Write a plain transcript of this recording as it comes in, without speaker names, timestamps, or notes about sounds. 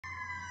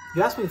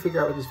You asked me to figure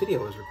out where this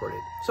video was recorded,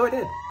 so I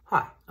did.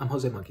 Hi, I'm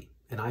Jose Monkey,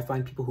 and I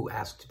find people who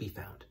ask to be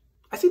found.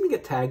 I seem to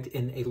get tagged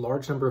in a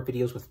large number of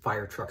videos with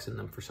fire trucks in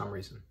them for some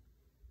reason.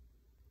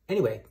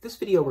 Anyway, this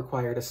video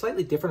required a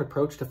slightly different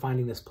approach to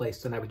finding this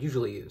place than I would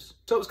usually use,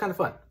 so it was kind of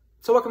fun.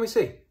 So what can we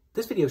see?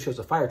 This video shows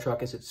a fire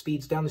truck as it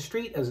speeds down the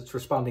street as it's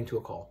responding to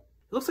a call.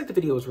 It looks like the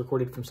video was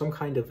recorded from some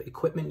kind of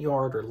equipment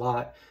yard or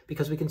lot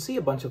because we can see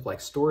a bunch of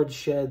storage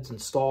sheds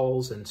and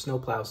stalls and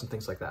snowplows and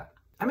things like that.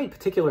 I made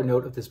particular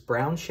note of this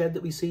brown shed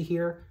that we see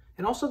here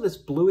and also this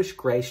bluish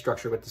gray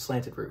structure with the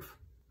slanted roof.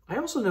 I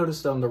also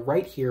noticed on the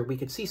right here we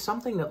could see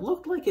something that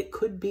looked like it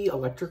could be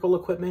electrical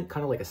equipment,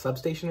 kind of like a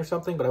substation or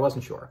something, but I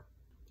wasn't sure.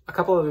 A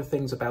couple other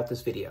things about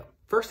this video.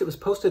 First, it was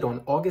posted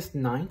on August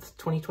 9th,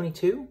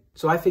 2022,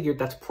 so I figured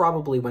that's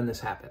probably when this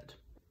happened.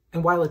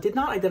 And while it did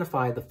not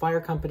identify the fire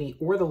company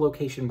or the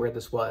location where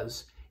this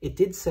was, it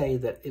did say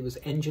that it was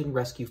Engine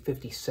Rescue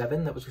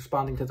 57 that was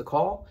responding to the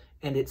call,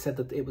 and it said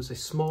that it was a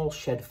small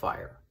shed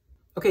fire.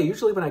 Okay,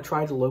 usually when I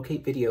try to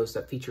locate videos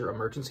that feature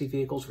emergency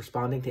vehicles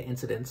responding to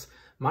incidents,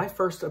 my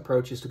first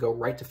approach is to go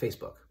right to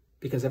Facebook.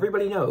 Because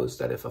everybody knows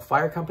that if a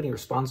fire company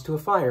responds to a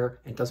fire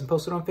and doesn't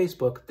post it on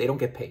Facebook, they don't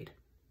get paid.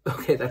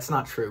 Okay, that's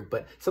not true,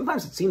 but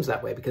sometimes it seems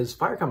that way because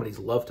fire companies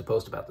love to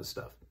post about this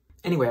stuff.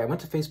 Anyway, I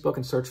went to Facebook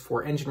and searched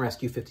for Engine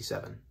Rescue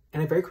 57,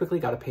 and I very quickly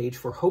got a page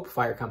for Hope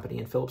Fire Company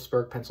in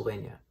Phillipsburg,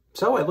 Pennsylvania.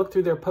 So I looked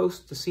through their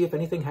posts to see if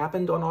anything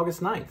happened on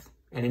August 9th,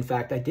 and in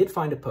fact I did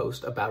find a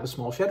post about a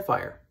small shed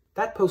fire.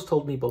 That post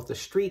told me both the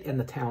street and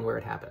the town where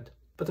it happened.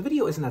 But the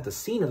video isn't at the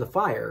scene of the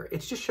fire,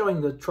 it's just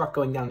showing the truck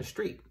going down the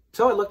street.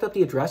 So I looked up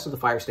the address of the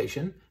fire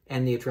station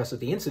and the address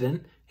of the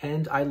incident,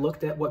 and I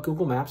looked at what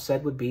Google Maps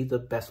said would be the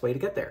best way to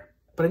get there.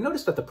 But I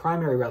noticed that the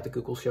primary route that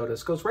Google showed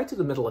us goes right to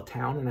the middle of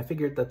town, and I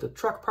figured that the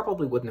truck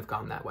probably wouldn't have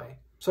gone that way.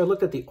 So I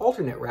looked at the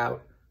alternate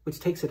route, which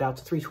takes it out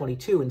to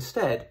 322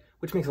 instead,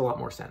 which makes a lot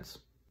more sense.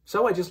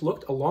 So I just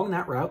looked along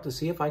that route to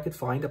see if I could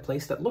find a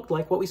place that looked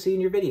like what we see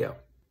in your video.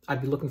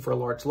 I'd be looking for a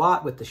large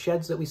lot with the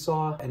sheds that we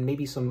saw and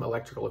maybe some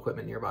electrical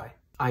equipment nearby.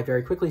 I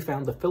very quickly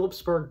found the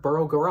Phillipsburg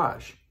Borough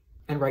Garage,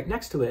 and right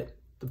next to it,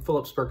 the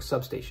Phillipsburg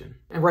substation.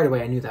 And right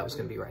away I knew that was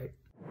going to be right.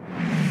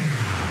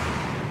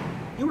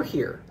 You were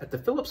here at the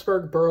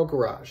Phillipsburg Borough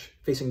Garage,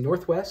 facing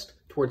northwest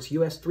towards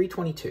US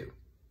 322.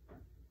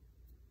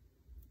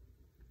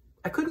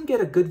 I couldn't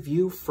get a good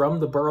view from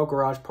the Borough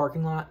Garage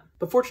parking lot,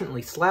 but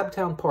fortunately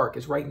Slabtown Park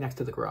is right next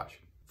to the garage.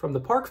 From the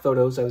park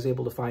photos, I was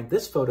able to find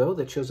this photo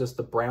that shows us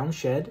the brown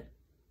shed,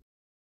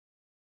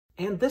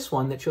 and this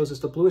one that shows us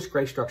the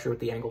bluish-gray structure with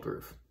the angled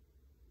roof.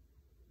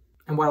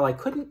 And while I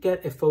couldn't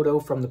get a photo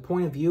from the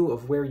point of view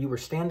of where you were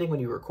standing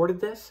when you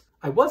recorded this,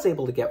 I was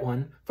able to get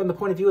one from the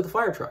point of view of the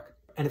fire truck.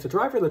 And if the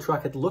driver of the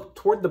truck had looked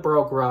toward the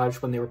Borough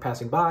Garage when they were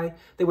passing by,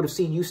 they would have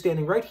seen you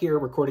standing right here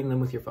recording them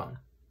with your phone.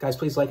 Guys,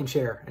 please like and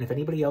share, and if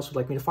anybody else would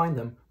like me to find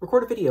them,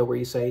 record a video where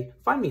you say,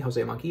 "Find me,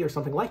 Jose Monkey," or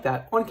something like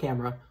that on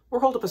camera, or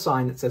hold up a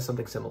sign that says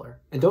something similar.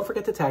 And don't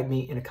forget to tag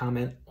me in a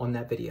comment on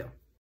that video.